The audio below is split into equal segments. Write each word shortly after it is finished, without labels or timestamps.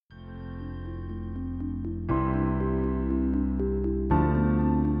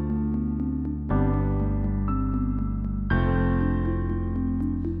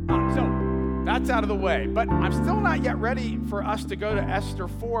that's out of the way. But I'm still not yet ready for us to go to Esther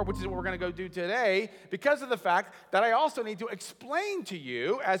 4, which is what we're going to go do today, because of the fact that I also need to explain to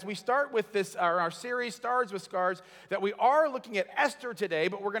you, as we start with this, our series, Stars with Scars, that we are looking at Esther today,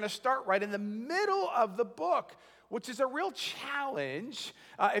 but we're going to start right in the middle of the book, which is a real challenge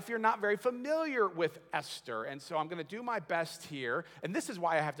if you're not very familiar with Esther. And so I'm going to do my best here, and this is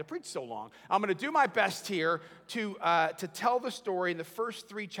why I have to preach so long. I'm going to do my best here to tell the story in the first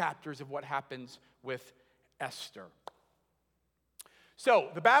 3 chapters of what happens with Esther. So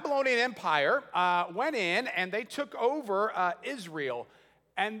the Babylonian Empire went in, and they took over Israel.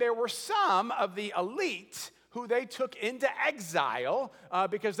 And there were some of the elite who they took into exile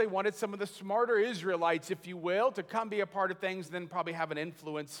because they wanted some of the smarter Israelites, if you will, to come be a part of things and then probably have an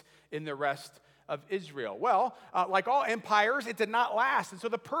influence in the rest of Israel. Well, like all empires, it did not last. And so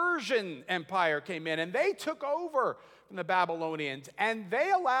the Persian Empire came in, and they took over from the Babylonians, and they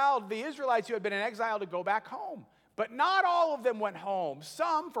allowed the Israelites who had been in exile to go back home. But not all of them went home.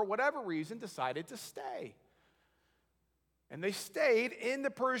 Some, for whatever reason, decided to stay. And they stayed in the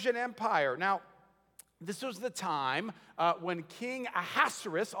Persian Empire. Now, this was the time when King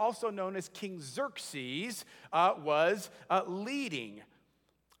Ahasuerus, also known as King Xerxes, was leading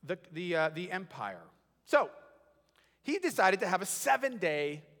the empire. So he decided to have a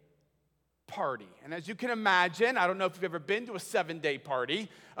 7-day party. And as you can imagine, I don't know if you've ever been to a 7-day party,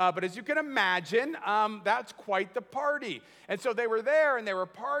 but as you can imagine, that's quite the party. And so they were there, and they were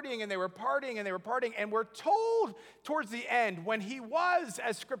partying, and they were partying, and they were partying, and we're told towards the end, when he was,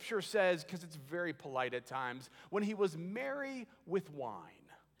 as Scripture says, because it's very polite at times, when he was merry with wine.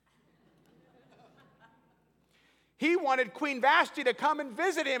 He wanted Queen Vashti to come and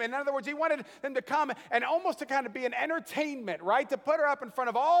visit him. In other words, he wanted them to come and almost to kind of be an entertainment, right? To put her up in front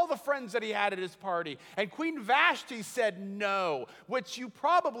of all the friends that he had at his party. And Queen Vashti said no, which you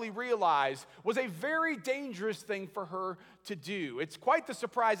probably realize was a very dangerous thing for her to do. It's quite the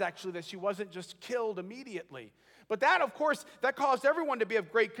surprise, actually, that she wasn't just killed immediately. But that, of course, that caused everyone to be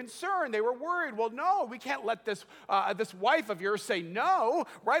of great concern. They were worried. Well, no, we can't let this wife of yours say no,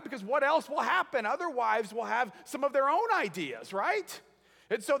 right? Because what else will happen? Other wives will have some of their own ideas, right?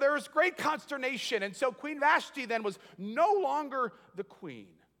 And so there was great consternation. And so Queen Vashti then was no longer the queen.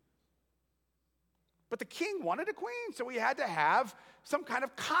 But the king wanted a queen, so he had to have some kind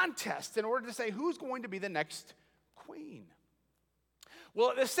of contest in order to say who's going to be the next queen.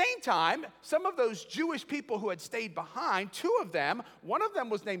 Well, at the same time, some of those Jewish people who had stayed behind, 2 of them, one of them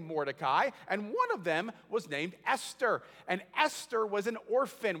was named Mordecai, and one of them was named Esther. And Esther was an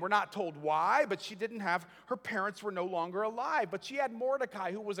orphan. We're not told why, but she didn't have, her parents were no longer alive. But she had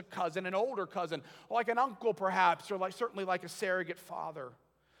Mordecai, who was a cousin, an older cousin, like an uncle perhaps, or certainly like a surrogate father.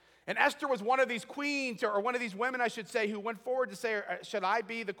 And Esther was one of these queens, or one of these women, I should say, who went forward to say, should I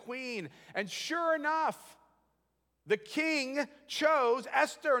be the queen? And sure enough, the king chose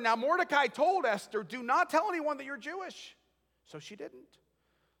Esther. Now, Mordecai told Esther, do not tell anyone that you're Jewish. So she didn't.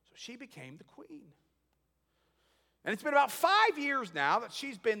 So she became the queen. And it's been about 5 years now that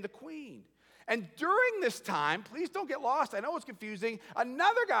she's been the queen. And during this time, please don't get lost, I know it's confusing,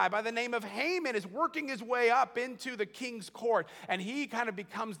 another guy by the name of Haman is working his way up into the king's court. And he kind of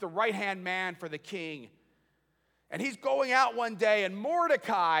becomes the right-hand man for the king. And he's going out one day, and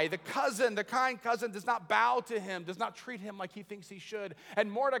Mordecai, the cousin, the kind cousin, does not bow to him, does not treat him like he thinks he should. And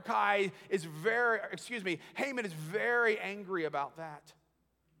Haman is very angry about that.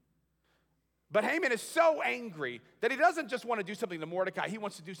 But Haman is so angry that he doesn't just want to do something to Mordecai, he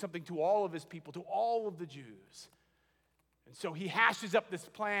wants to do something to all of his people, to all of the Jews. And so he hashes up this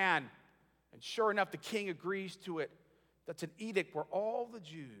plan, and sure enough, the king agrees to it. That's an edict where all the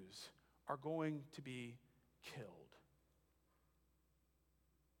Jews are going to be killed.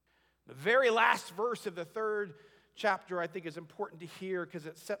 The very last verse of the 3rd chapter, I think, is important to hear because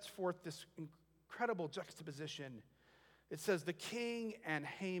it sets forth this incredible juxtaposition. It says, the king and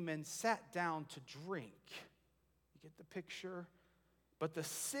Haman sat down to drink. You get the picture? But the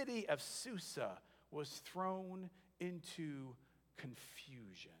city of Susa was thrown into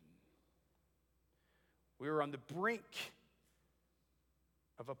confusion. We were on the brink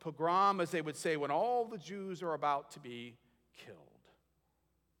of a pogrom, as they would say, when all the Jews are about to be killed.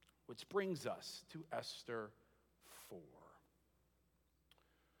 Which brings us to Esther 4.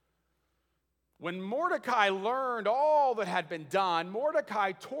 When Mordecai learned all that had been done,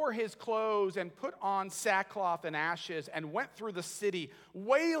 Mordecai tore his clothes and put on sackcloth and ashes and went through the city,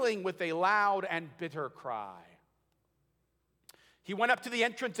 wailing with a loud and bitter cry. He went up to the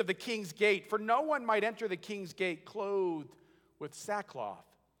entrance of the king's gate, for no one might enter the king's gate clothed with sackcloth.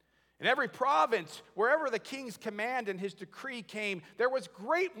 In every province, wherever the king's command and his decree came, there was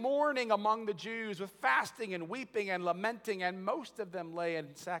great mourning among the Jews with fasting and weeping and lamenting, and most of them lay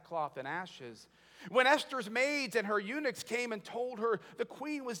in sackcloth and ashes. When Esther's maids and her eunuchs came and told her the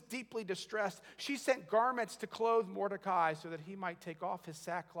queen was deeply distressed, she sent garments to clothe Mordecai so that he might take off his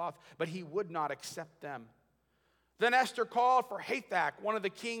sackcloth, but he would not accept them. Then Esther called for Hathach, one of the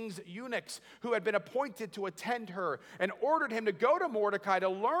king's eunuchs, who had been appointed to attend her, and ordered him to go to Mordecai to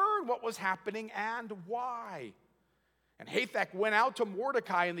learn what was happening and why. And Hathach went out to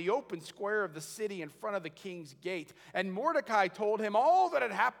Mordecai in the open square of the city in front of the king's gate. And Mordecai told him all that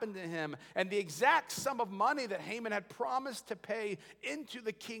had happened to him and the exact sum of money that Haman had promised to pay into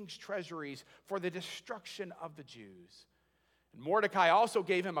the king's treasuries for the destruction of the Jews. And Mordecai also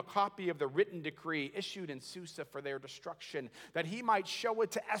gave him a copy of the written decree issued in Susa for their destruction, that he might show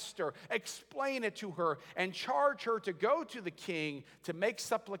it to Esther, explain it to her, and charge her to go to the king to make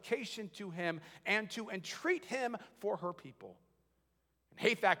supplication to him and to entreat him for her people. And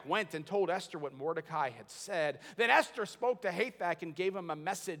Hathach went and told Esther what Mordecai had said. Then Esther spoke to Hathach and gave him a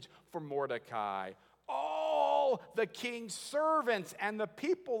message for Mordecai. All the king's servants and the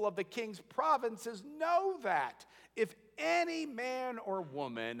people of the king's provinces know that if any man or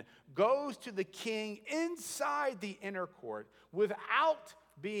woman goes to the king inside the inner court without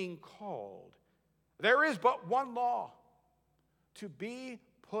being called, there is but one law: to be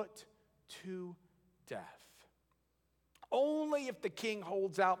put to death. Only if the king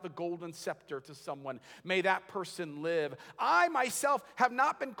holds out the golden scepter to someone may that person live. I myself have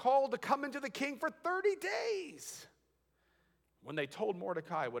not been called to come into the king for 30 days. When they told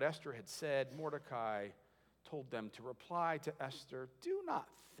Mordecai what Esther had said, Mordecai told them to reply to Esther, "Do not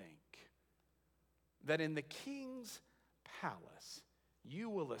think that in the king's palace you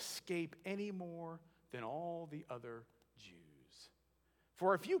will escape any more than all the other Jews.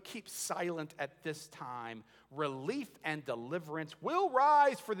 For if you keep silent at this time, relief and deliverance will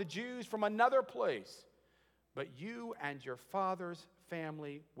rise for the Jews from another place, but you and your father's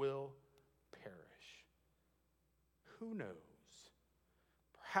family will perish. Who knows?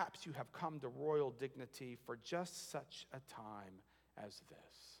 Perhaps you have come to royal dignity for just such a time as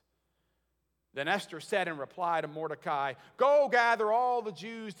this." Then Esther said in reply to Mordecai, "Go gather all the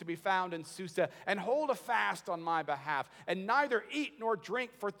Jews to be found in Susa and hold a fast on my behalf, and neither eat nor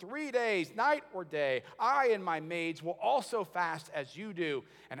drink for 3 days, night or day. I and my maids will also fast as you do,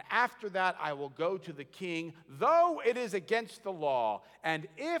 and after that I will go to the king, though it is against the law. And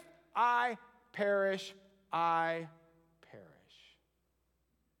if I perish, I perish."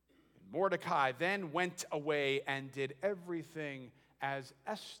 And Mordecai then went away and did everything as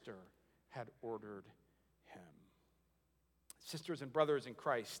Esther had ordered him. Sisters and brothers in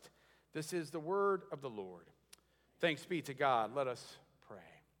Christ, this is the word of the Lord. Thanks be to God. Let us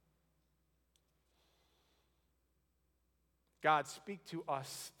pray. God, speak to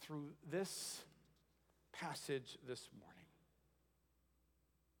us through this passage this morning.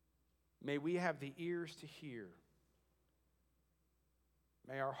 May we have the ears to hear.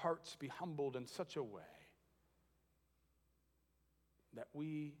 May our hearts be humbled in such a way that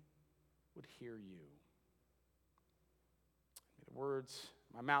we would hear you. May the words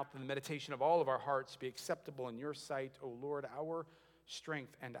of my mouth and the meditation of all of our hearts be acceptable in your sight, O Lord, our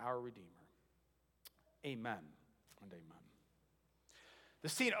strength and our Redeemer. Amen and amen. The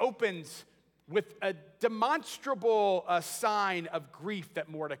scene opens with a demonstrable sign of grief that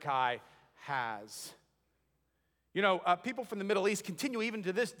Mordecai has. You know, people from the Middle East continue even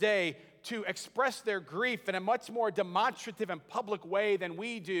to this day to express their grief in a much more demonstrative and public way than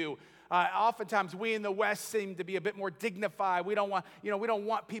we do. Oftentimes, we in the West seem to be a bit more dignified. We don't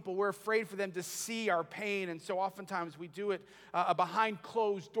want people. We're afraid for them to see our pain, and so oftentimes we do it behind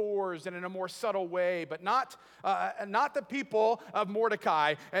closed doors and in a more subtle way. But not the people of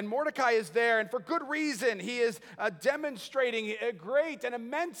Mordecai. And Mordecai is there, and for good reason. He is demonstrating a great and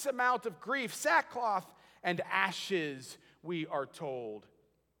immense amount of grief, sackcloth and ashes, we are told.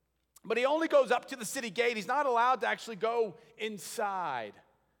 But he only goes up to the city gate. He's not allowed to actually go inside.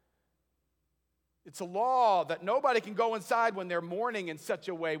 It's a law that nobody can go inside when they're mourning in such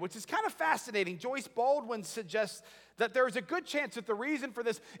a way, which is kind of fascinating. Joyce Baldwin suggests that there's a good chance that the reason for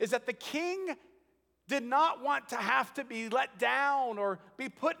this is that the king did not want to have to be let down or be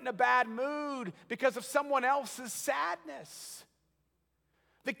put in a bad mood because of someone else's sadness.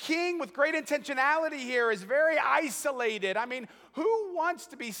 The king, with great intentionality here, is very isolated. I mean, who wants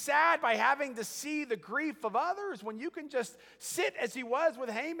to be sad by having to see the grief of others when you can just sit as he was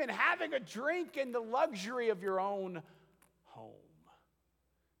with Haman, having a drink in the luxury of your own home?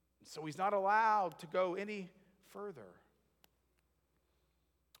 So he's not allowed to go any further.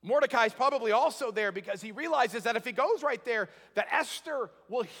 Mordecai's probably also there because he realizes that if he goes right there, that Esther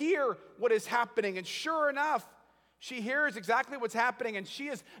will hear what is happening. And sure enough, she hears exactly what's happening, and she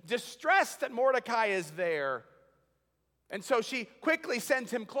is distressed that Mordecai is there. And so she quickly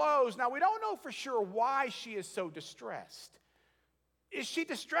sends him clothes. Now, we don't know for sure why she is so distressed. Is she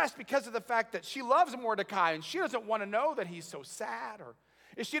distressed because of the fact that she loves Mordecai and she doesn't want to know that he's so sad? Or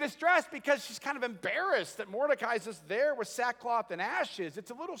is she distressed because she's kind of embarrassed that Mordecai's just there with sackcloth and ashes?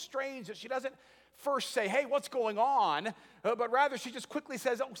 It's a little strange that she doesn't first say, hey, what's going on? But rather she just quickly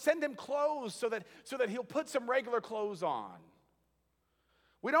says, oh, send him clothes so that he'll put some regular clothes on.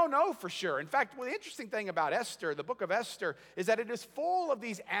 We don't know for sure. In fact, the interesting thing about Esther, the book of Esther, is that it is full of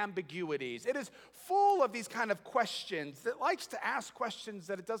these ambiguities. It is full of these kind of questions that likes to ask questions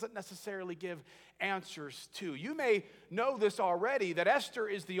that it doesn't necessarily give answers to. You may know this already, that Esther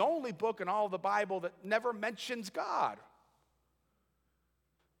is the only book in all of the Bible that never mentions God.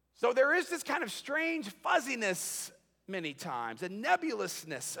 So there is this kind of strange fuzziness many times, a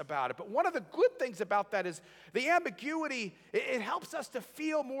nebulousness about it. But one of the good things about that is the ambiguity, it helps us to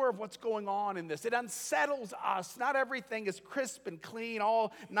feel more of what's going on in this. It unsettles us. Not everything is crisp and clean,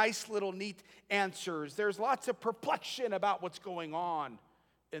 all nice little neat answers. There's lots of perplexion about what's going on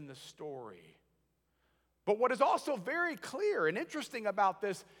in the story. But what is also very clear and interesting about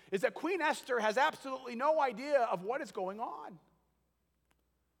this is that Queen Esther has absolutely no idea of what is going on.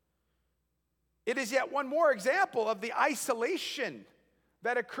 It is yet one more example of the isolation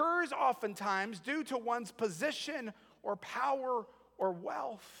that occurs oftentimes due to one's position or power or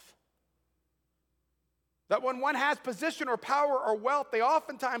wealth. That when one has position or power or wealth, they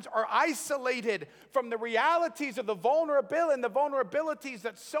oftentimes are isolated from the realities of the vulnerability and the vulnerabilities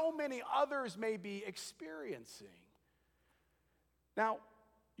that so many others may be experiencing. Now,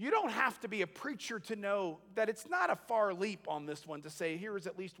 you don't have to be a preacher to know that it's not a far leap on this one to say here is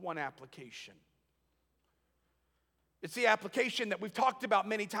at least one application. It's the application that we've talked about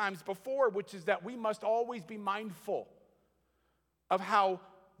many times before, which is that we must always be mindful of how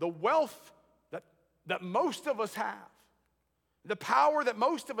the wealth that most of us have, the power that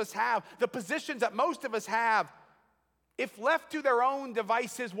most of us have, the positions that most of us have, if left to their own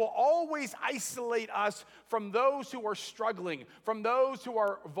devices, will always isolate us from those who are struggling, from those who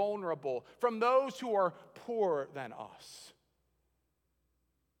are vulnerable, from those who are poorer than us.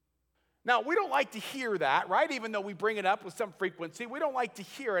 Now, we don't like to hear that, right? Even though we bring it up with some frequency, we don't like to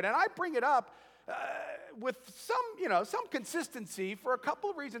hear it. And I bring it up with some consistency for a couple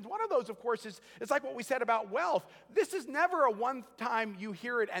of reasons. One of those, of course, is it's like what we said about wealth. This is never a one-time you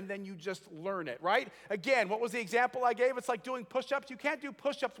hear it and then you just learn it, right? Again, what was the example I gave? It's like doing push-ups. You can't do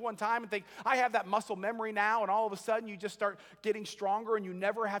push-ups one time and think, I have that muscle memory now, and all of a sudden you just start getting stronger and you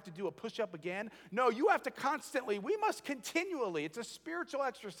never have to do a push-up again. No, you have to constantly, we must continually, it's a spiritual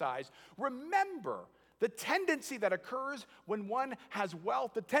exercise, remember the tendency that occurs when one has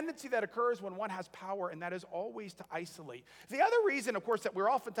wealth, the tendency that occurs when one has power, and that is always to isolate. The other reason, of course, that we're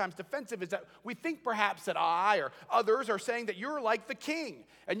oftentimes defensive is that we think perhaps that I or others are saying that you're like the king,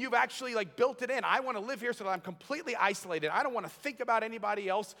 and you've actually built it in. I want to live here so that I'm completely isolated. I don't want to think about anybody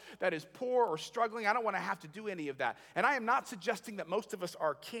else that is poor or struggling. I don't want to have to do any of that. And I am not suggesting that most of us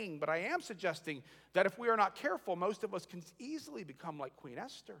are king, but I am suggesting that if we are not careful, most of us can easily become like Queen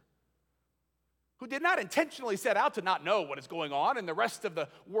Esther, who did not intentionally set out to not know what is going on in the rest of the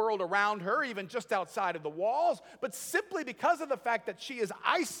world around her, even just outside of the walls, but simply because of the fact that she is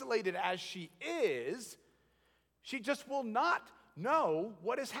isolated as she is, she just will not know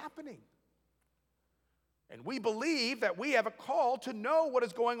what is happening. And we believe that we have a call to know what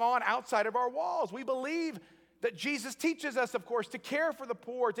is going on outside of our walls. We believe that Jesus teaches us, of course, to care for the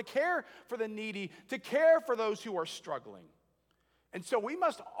poor, to care for the needy, to care for those who are struggling. And so we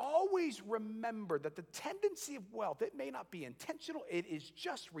must always remember that the tendency of wealth, it may not be intentional, it is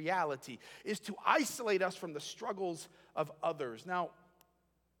just reality, is to isolate us from the struggles of others. Now,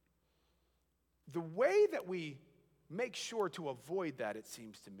 the way that we make sure to avoid that, it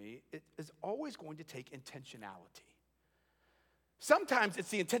seems to me, it is always going to take intentionality. Sometimes it's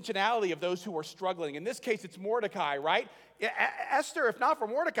the intentionality of those who are struggling. In this case, it's Mordecai, right? Esther, if not for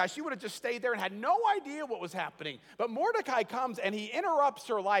Mordecai, she would have just stayed there and had no idea what was happening. But Mordecai comes and he interrupts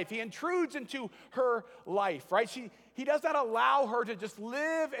her life. He intrudes into her life, right? He does not allow her to just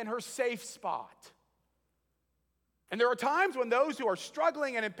live in her safe spot. And there are times when those who are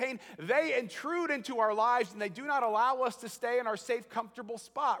struggling and in pain, they intrude into our lives and they do not allow us to stay in our safe, comfortable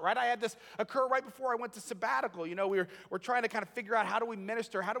spot, right? I had this occur right before I went to sabbatical. You know, we're trying to kind of figure out how do we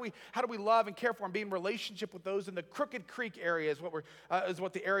minister, how do we love and care for and be in relationship with those in the Crooked Creek area is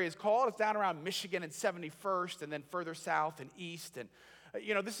what the area is called. It's down around Michigan and 71st and then further south and east. And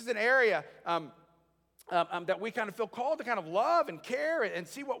This is an area that we kind of feel called to kind of love and care and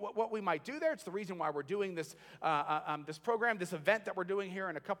see what we might do there. It's the reason why we're doing this program, this event that we're doing here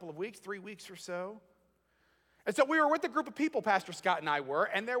in a couple of weeks, 3 weeks or so. And so we were with a group of people, Pastor Scott and I were,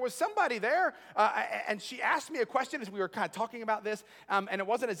 and there was somebody there, and she asked me a question as we were kind of talking about this, and it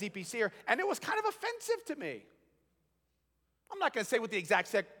wasn't a ZPCer, and it was kind of offensive to me. I'm not going to say what the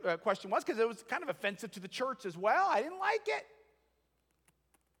exact question was because it was kind of offensive to the church as well. I didn't like it.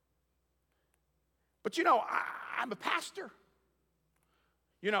 But I'm a pastor.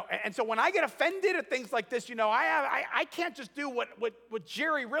 And so when I get offended at things like this, I can't just do what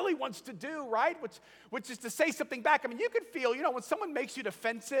Jerry really wants to do, right? Which is to say something back. I mean, you can feel, when someone makes you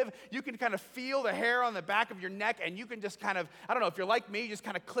defensive, you can kind of feel the hair on the back of your neck, and you can just kind of, I don't know, if you're like me, just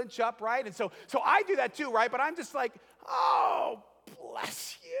kind of clinch up, right? And so I do that too, right? But I'm just like, oh,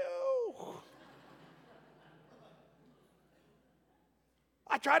 bless you.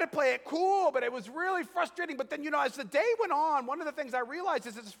 I tried to play it cool, but it was really frustrating. But then, as the day went on, one of the things I realized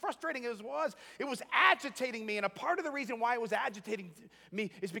is as frustrating as it was agitating me. And a part of the reason why it was agitating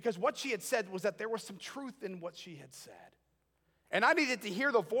me is because what she had said was that there was some truth in what she had said. And I needed to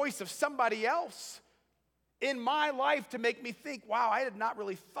hear the voice of somebody else in my life to make me think, wow, I had not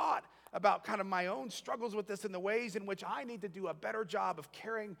really thought about kind of my own struggles with this and the ways in which I need to do a better job of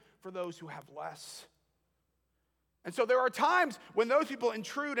caring for those who have less. And so there are times when those people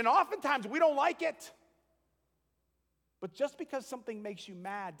intrude, and oftentimes we don't like it. But just because something makes you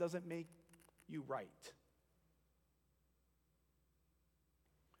mad doesn't make you right.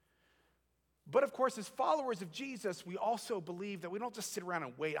 But of course, as followers of Jesus, we also believe that we don't just sit around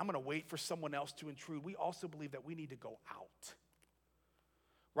and wait. I'm going to wait for someone else to intrude. We also believe that we need to go out.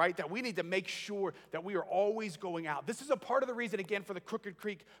 Right? That we need to make sure that we are always going out. This is a part of the reason, again, for the Crooked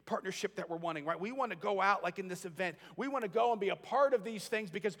Creek partnership that we're wanting, right? We want to go out like in this event. We want to go and be a part of these things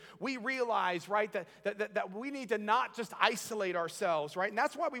because we realize, right, that we need to not just isolate ourselves, right? And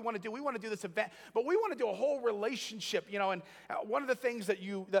that's why we want to do this event, but we want to do a whole relationship, and one of the things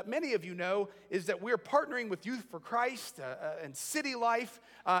that many of you know is that we're partnering with Youth for Christ and City Life,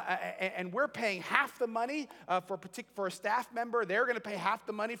 and we're paying half the money for a staff member. They're going to pay half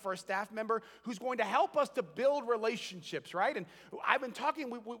the money for a staff member who's going to help us to build relationships, right? And I've been talking,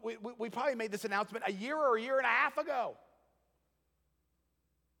 we probably made this announcement a year or a year and a half ago.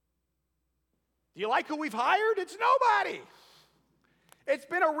 Do you like who we've hired? It's nobody. It's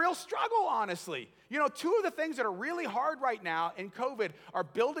been a real struggle, honestly. Two of the things that are really hard right now in COVID are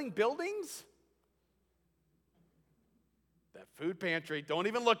building buildings. That food pantry, don't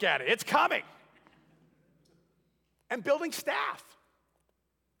even look at it. It's coming. And building staff.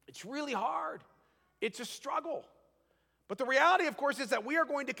 It's really hard. It's a struggle. But the reality, of course, is that we are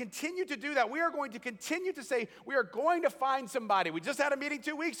going to continue to do that. We are going to continue to say we are going to find somebody. We just had a meeting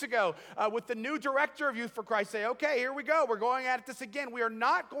 2 weeks ago with the new director of Youth for Christ. Say, okay, here we go. We're going at this again. We are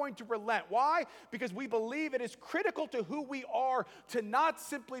not going to relent. Why? Because we believe it is critical to who we are to not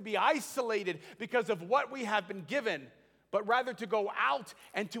simply be isolated because of what we have been given, but rather to go out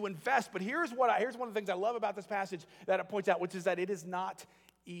and to invest. But here's one of the things I love about this passage that it points out, which is that it is not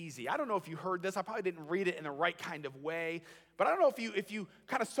easy. I don't know if you heard this. I probably didn't read it in the right kind of way, but I don't know if you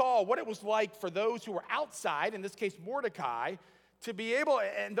kind of saw what it was like for those who were outside, in this case Mordecai, to be able,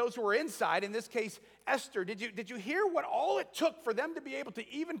 and those who were inside, in this case Esther. Did you hear what all it took for them to be able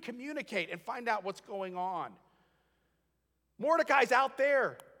to even communicate and find out what's going on? Mordecai's out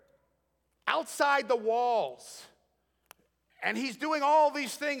there, outside the walls. And he's doing all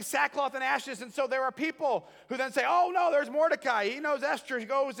these things, sackcloth and ashes. And so there are people who then say, oh, no, there's Mordecai. He knows Esther. He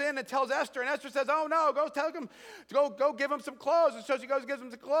goes in and tells Esther. And Esther says, oh, no, go tell him, go give him some clothes. And so she goes and gives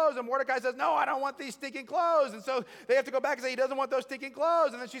him some clothes. And Mordecai says, no, I don't want these stinking clothes. And so they have to go back and say he doesn't want those stinking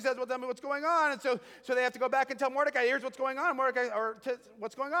clothes. And then she says, well, tell me what's going on. And so they have to go back and tell Mordecai, here's what's going on.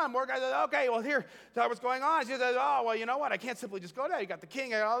 What's going on? Mordecai says, okay, well, here, tell her what's going on. She says, oh, well, you know what? I can't simply just go there. You got the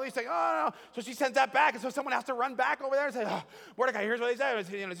king and all these things. Oh, no. So she sends that back. And so someone has to run back over there and say, oh, Mordecai, here's what he said.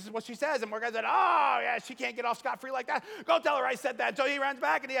 This is what she says. And Mordecai said, oh, yeah, she can't get off scot-free like that. Go tell her I said that. So he runs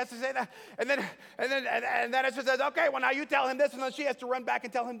back and he has to say that. And then Esther says, okay, well, now you tell him this. And then she has to run back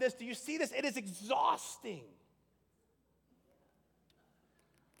and tell him this. Do you see this? It is exhausting.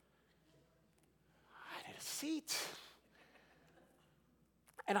 I need a seat.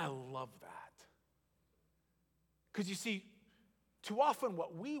 And I love that. Because you see, too often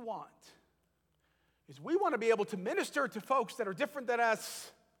what we want is we want to be able to minister to folks that are different than us.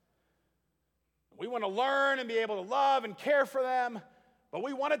 We want to learn and be able to love and care for them, but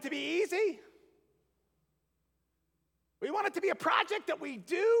we want it to be easy. We want it to be a project that we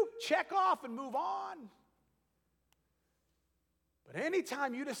do, check off, and move on. But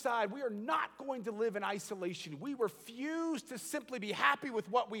anytime you decide we are not going to live in isolation, we refuse to simply be happy with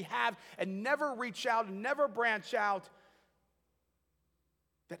what we have and never reach out and never branch out,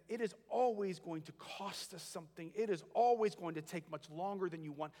 that it is always going to cost us something. It is always going to take much longer than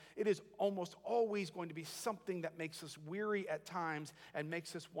you want. It is almost always going to be something that makes us weary at times and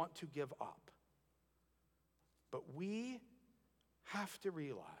makes us want to give up. But we have to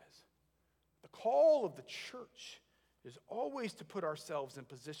realize the call of the church is always to put ourselves in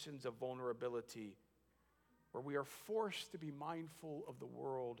positions of vulnerability where we are forced to be mindful of the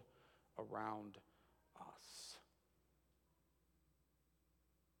world around us.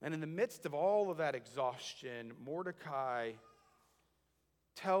 And in the midst of all of that exhaustion, Mordecai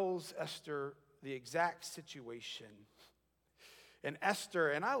tells Esther the exact situation. And Esther,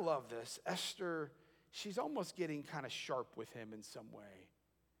 and I love this, Esther, she's almost getting kind of sharp with him in some way.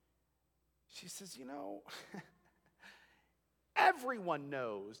 She says, everyone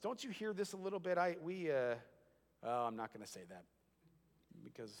knows. Don't you hear this a little bit? I'm not going to say that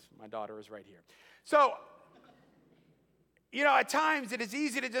because my daughter is right here. So, at times it is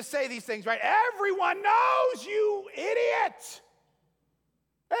easy to just say these things, right? Everyone knows, you idiot.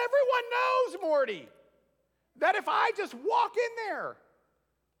 Everyone knows, Morty, that if I just walk in there,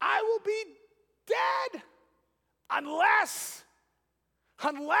 I will be dead unless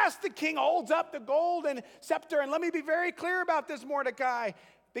the king holds up the golden scepter. And let me be very clear about this, Mordecai.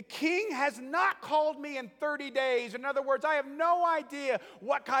 The king has not called me in 30 days. In other words, I have no idea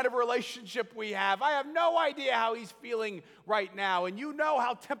what kind of relationship we have. I have no idea how he's feeling right now. And you know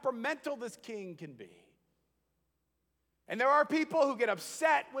how temperamental this king can be. And there are people who get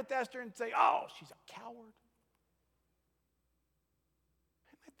upset with Esther and say, oh, she's a coward.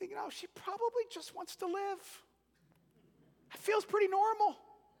 And I think, she probably just wants to live. It feels pretty normal.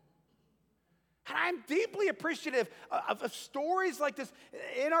 And I'm deeply appreciative of stories like this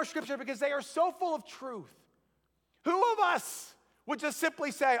in our scripture because they are so full of truth. Who of us would just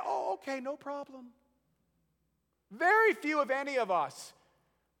simply say, oh, okay, no problem? Very few of any of us.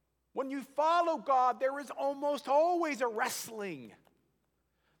 When you follow God, there is almost always a wrestling.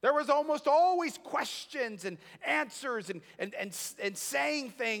 There was almost always questions and answers and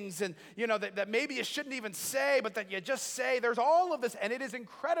saying things and that maybe you shouldn't even say, but that you just say. There's all of this, and it is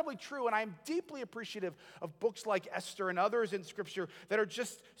incredibly true. And I'm deeply appreciative of books like Esther and others in Scripture that are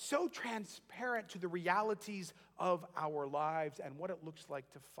just so transparent to the realities of our lives and what it looks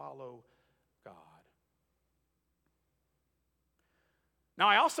like to follow God. Now,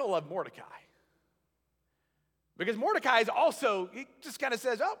 I also love Mordecai. Because Mordecai is also, he just kind of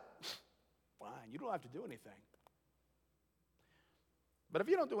says, oh, fine, you don't have to do anything. But if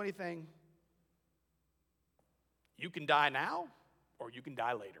you don't do anything, you can die now or you can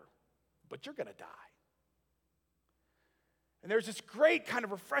die later. But you're going to die. And there's this great kind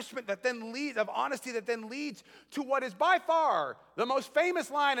of refreshment that then leads, of honesty that then leads to what is by far the most famous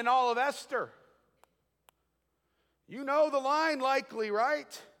line in all of Esther. You know the line likely,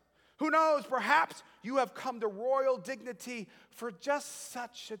 right? Who knows, perhaps you have come to royal dignity for just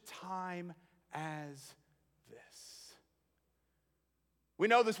such a time as this. We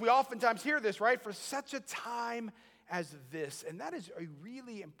know this, we oftentimes hear this, right? For such a time as this. And that is a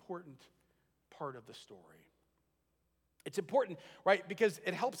really important part of the story. It's important, right? Because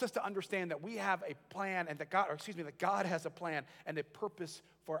it helps us to understand that we have a plan and that God has a plan and a purpose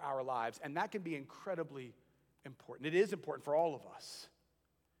for our lives. And that can be incredibly important. It is important for all of us.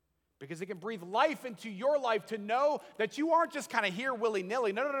 Because it can breathe life into your life to know that you aren't just kind of here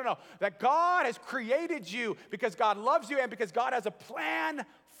willy-nilly. No. That God has created you because God loves you and because God has a plan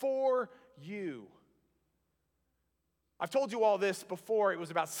for you. I've told you all this before. It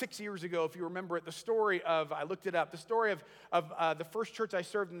was about 6 years ago, if you remember it. I looked it up, the story of the first church I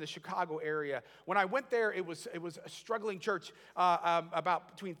served in the Chicago area. When I went there, it was a struggling church, about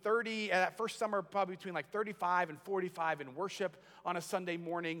between 30, that first summer, probably between like 35 and 45 in worship on a Sunday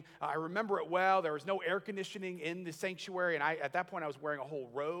morning. I remember it well. There was no air conditioning in the sanctuary, and at that point, I was wearing a whole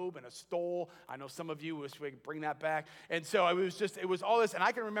robe and a stole. I know some of you wish we could bring that back. And so it was all this, and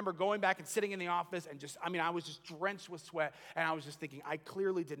I can remember going back and sitting in the office and I was just drenched with sweat, and I was just thinking, I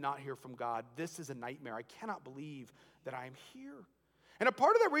clearly did not hear from God. This is a nightmare. I cannot believe that I am here. And a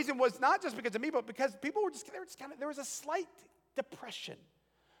part of that reason was not just because of me, but because people there was a slight depression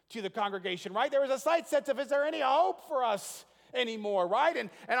to the congregation, right? There was a slight sense of, is there any hope for us anymore, right?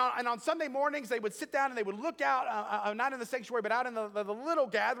 And on Sunday mornings, they would sit down and they would look out, not in the sanctuary, but out in the little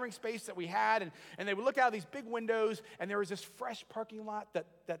gathering space that we had, and they would look out these big windows, and there was this fresh parking lot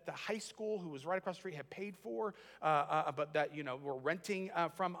that the high school, who was right across the street, had paid for, but that, were renting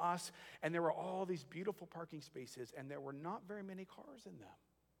from us, and there were all these beautiful parking spaces, and there were not very many cars in them.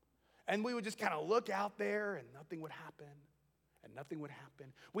 And we would just kind of look out there, and nothing would happen. And nothing would happen.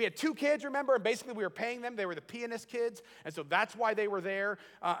 We had 2 kids, remember, and basically we were paying them. They were the pianist kids, and so that's why they were there.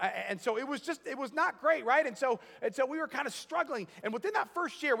 And so it was not great, right? And so we were kind of struggling. And within that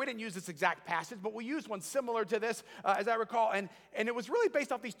first year, we didn't use this exact passage, but we used one similar to this, as I recall. And it was really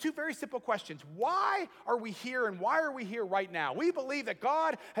based off these 2 very simple questions. Why are we here, and why are we here right now? We believe that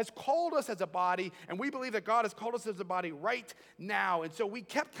God has called us as a body, and we believe that God has called us as a body right now. And so we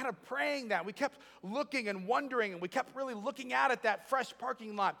kept kind of praying that. We kept looking and wondering, and we kept really looking at that fresh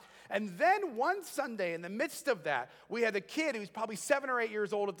parking lot. And then one Sunday, in the midst of that, we had a kid who was probably 7 or 8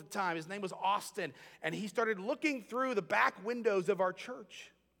 years old at the time. His name was Austin, and he started looking through the back windows of our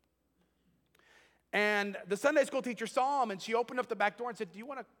church. And the Sunday school teacher saw him, and she opened up the back door and said, do you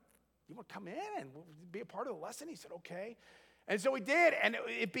want to come in and be a part of the lesson? He said, okay. And so he did, and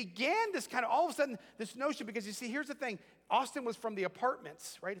it began this kind of, all of a sudden, this notion, because you see, here's the thing. Austin was from the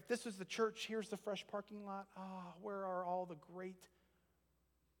apartments, right? If this was the church, here's the fresh parking lot. Where are all the great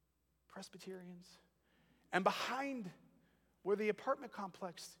Presbyterians? And behind were the apartment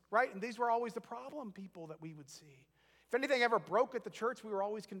complex, right? And these were always the problem people that we would see. If anything ever broke at the church, we were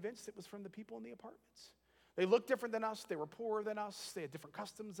always convinced it was from the people in the apartments. They looked different than us. They were poorer than us. They had different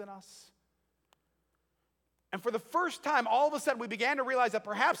customs than us. And for the first time, all of a sudden, we began to realize that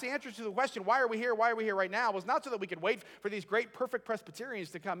perhaps the answer to the question, why are we here right now, was not so that we could wait for these great, perfect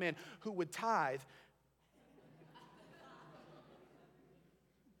Presbyterians to come in who would tithe,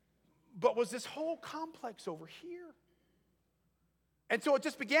 but was this whole complex over here. And so it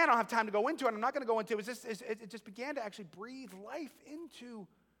just began. I don't have time to go into it. I'm not going to go into it. It just began to actually breathe life into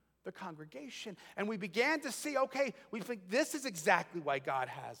the congregation. And we began to see, okay, we think this is exactly why God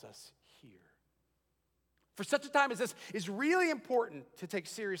has us here. For such a time as this is really important to take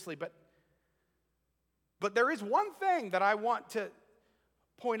seriously, but there is one thing that I want to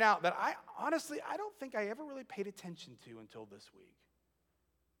point out that I don't think I ever really paid attention to until this week,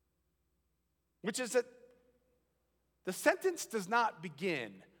 which is that the sentence does not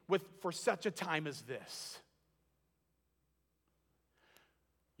begin with "for such a time as this."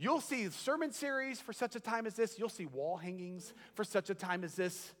 You'll see sermon series for such a time as this. You'll see wall hangings for such a time as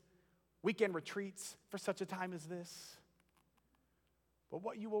this. Weekend retreats for such a time as this. But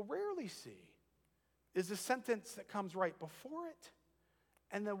what you will rarely see is a sentence that comes right before it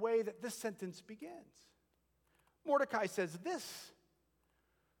and the way that this sentence begins. Mordecai says this: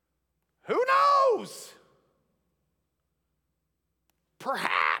 who knows?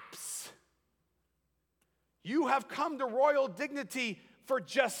 Perhaps you have come to royal dignity for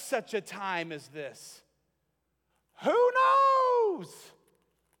just such a time as this. Who knows?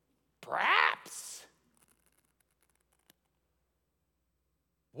 Perhaps.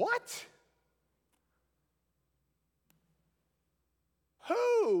 What?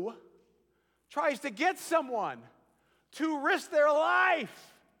 Who tries to get someone to risk their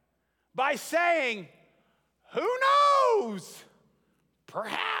life by saying, who knows?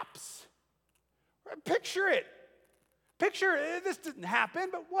 Perhaps. Picture it. This didn't happen,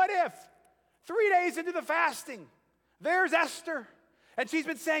 but what if 3 days into the fasting, there's Esther, and she's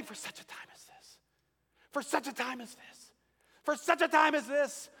been saying, for such a time as this, for such a time as this, for such a time as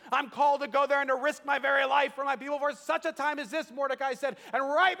this, I'm called to go there and to risk my very life for my people. For such a time as this, Mordecai said. And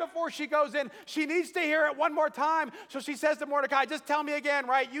right before she goes in, she needs to hear it one more time. So she says to Mordecai, just tell me again,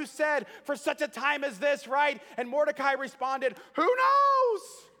 right? You said, for such a time as this, right? And Mordecai responded, who knows?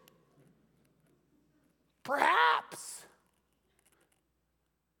 Perhaps.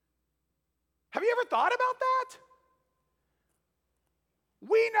 Have you ever thought about that?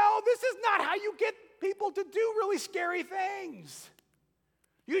 We know this is not how you get people to do really scary things.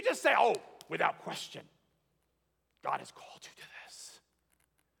 You just say, oh, without question, God has called you to this.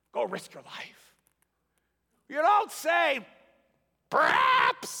 Go risk your life. You don't say,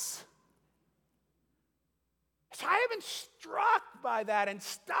 perhaps. So I have been struck by that and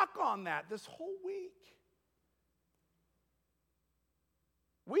stuck on that this whole week.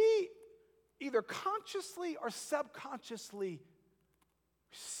 We either consciously or subconsciously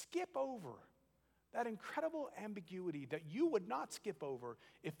skip over that incredible ambiguity that you would not skip over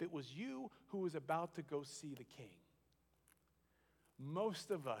if it was you who was about to go see the king. Most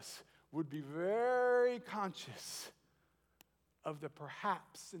of us would be very conscious of the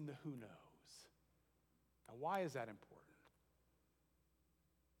perhaps and the who knows. Now, why is that important?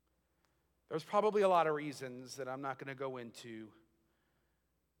 There's probably a lot of reasons that I'm not going to go into.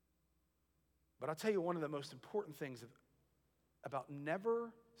 But I'll tell you one of the most important things about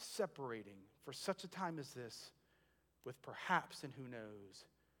never separating for such a time as this with perhaps and who knows,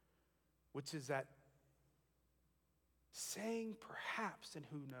 which is that saying perhaps and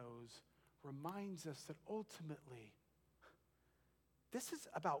who knows reminds us that ultimately this is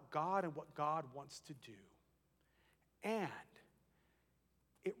about God and what God wants to do. And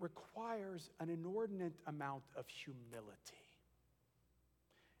it requires an inordinate amount of humility.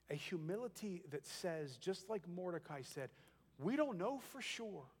 A humility that says, just like Mordecai said, we don't know for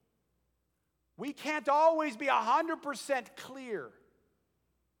sure. We can't always be 100% clear.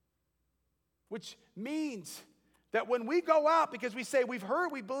 Which means that when we go out, because we say we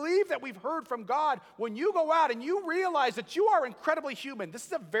believe that we've heard from God, when you go out and you realize that you are incredibly human, this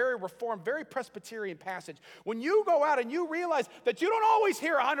is a very Reformed, very Presbyterian passage. When you go out and you realize that you don't always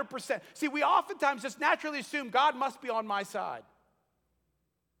hear 100%. See, we oftentimes just naturally assume God must be on my side.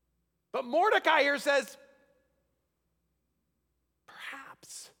 But Mordecai here says,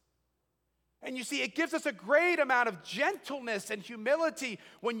 perhaps. And you see, it gives us a great amount of gentleness and humility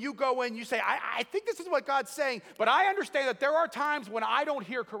when you go in, you say, I think this is what God's saying, but I understand that there are times when I don't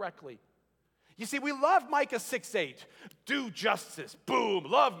hear correctly. You see, we love Micah 6:8. Do justice, boom.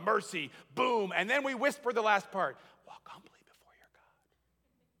 Love mercy, boom. And then we whisper the last part. Walk humbly before your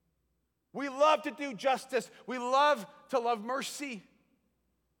God. We love to do justice. We love to love mercy.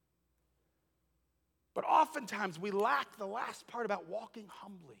 But oftentimes we lack the last part about walking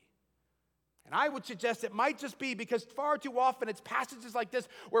humbly. And I would suggest it might just be because far too often it's passages like this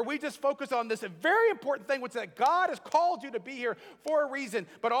where we just focus on this, a very important thing, which is that God has called you to be here for a reason,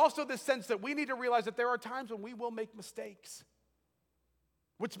 but also this sense that we need to realize that there are times when we will make mistakes.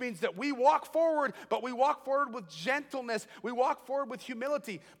 Which means that we walk forward, but we walk forward with gentleness. We walk forward with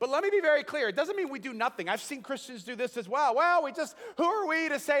humility. But let me be very clear. It doesn't mean we do nothing. I've seen Christians do this as well. Well, who are we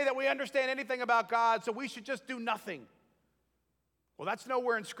to say that we understand anything about God, so we should just do nothing? Well, that's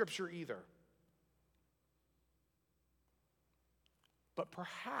nowhere in Scripture either. But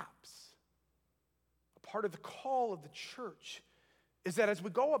perhaps a part of the call of the church is that as we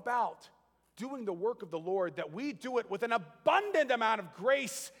go about doing the work of the Lord, that we do it with an abundant amount of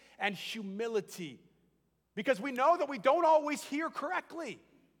grace and humility, because we know that we don't always hear correctly.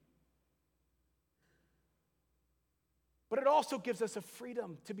 But it also gives us a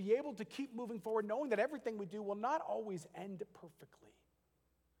freedom to be able to keep moving forward, knowing that everything we do will not always end perfectly.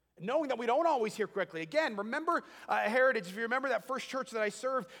 Knowing that we don't always hear correctly. Again, remember Heritage, if you remember that first church that I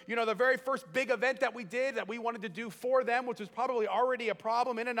served, the very first big event that we did that we wanted to do for them, which was probably already a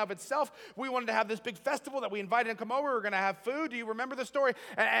problem in and of itself. We wanted to have this big festival that we invited them to come over. We were going to have food. Do you remember the story?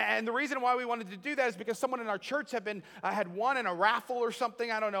 And the reason why we wanted to do that is because someone in our church had won in a raffle or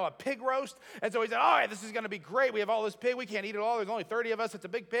something, I don't know, a pig roast. And so he said, all right, this is going to be great. We have all this pig. We can't eat it all. There's only 30 of us. It's a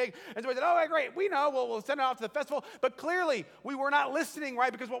big pig. And so we said, all right, great. We know. We'll send it off to the festival. But clearly, we were not listening,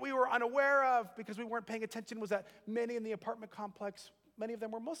 right? Because what we were unaware of, because we weren't paying attention, was that many in the apartment complex, many of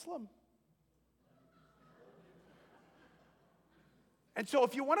them were Muslim. And so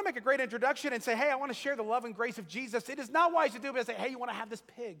if you want to make a great introduction and say, hey, I want to share the love and grace of Jesus, it is not wise to do it, but say, hey, you want to have this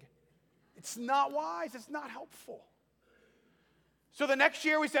pig. It's not wise. It's not helpful. So the next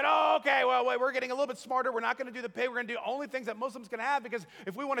year we said, oh, okay, well, we're getting a little bit smarter. We're not going to do the pig. We're going to do only things that Muslims can have, because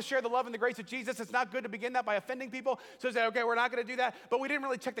if we want to share the love and the grace of Jesus, it's not good to begin that by offending people. So we said, okay, we're not going to do that. But we didn't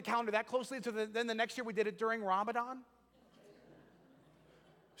really check the calendar that closely. So then the next year we did it during Ramadan.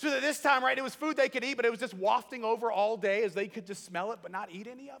 So that this time, right, it was food they could eat, but it was just wafting over all day as they could just smell it but not eat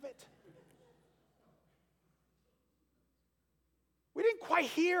any of it. We didn't quite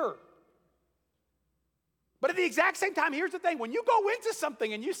hear. But at the exact same time, here's the thing. When you go into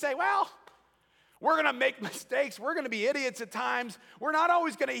something and you say, well, we're going to make mistakes. We're going to be idiots at times. We're not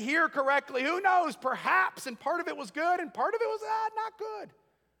always going to hear correctly. Who knows? Perhaps. And part of it was good and part of it was not good.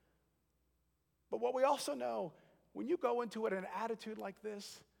 But what we also know, when you go into it in an attitude like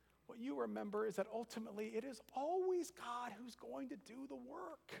this, what you remember is that ultimately it is always God who's going to do the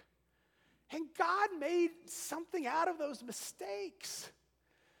work. And God made something out of those mistakes.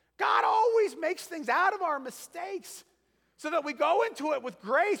 God always makes things out of our mistakes so that we go into it with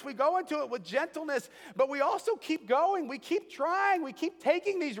grace, we go into it with gentleness, but we also keep going, we keep trying, we keep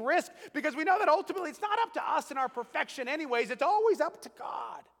taking these risks, because we know that ultimately it's not up to us in our perfection anyways, it's always up to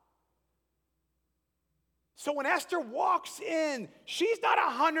God. So when Esther walks in, she's not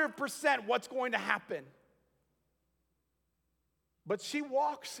 100% what's going to happen, but she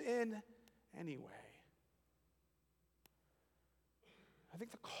walks in anyway. I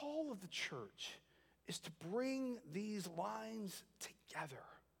think the call of the church is to bring these lines together.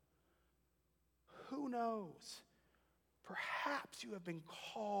 who knows? Perhaps you have been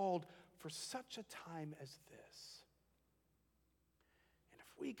called for such a time as this. And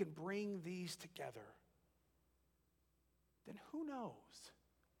if we can bring these together, then who knows?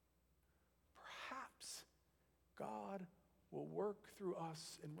 Perhaps God will work through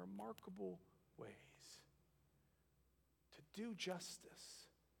us in remarkable ways to do justice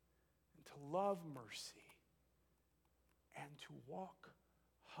and to love mercy and to walk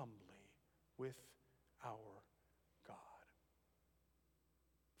humbly with our God.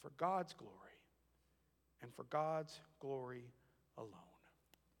 For God's glory and for God's glory alone.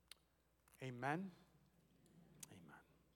 Amen.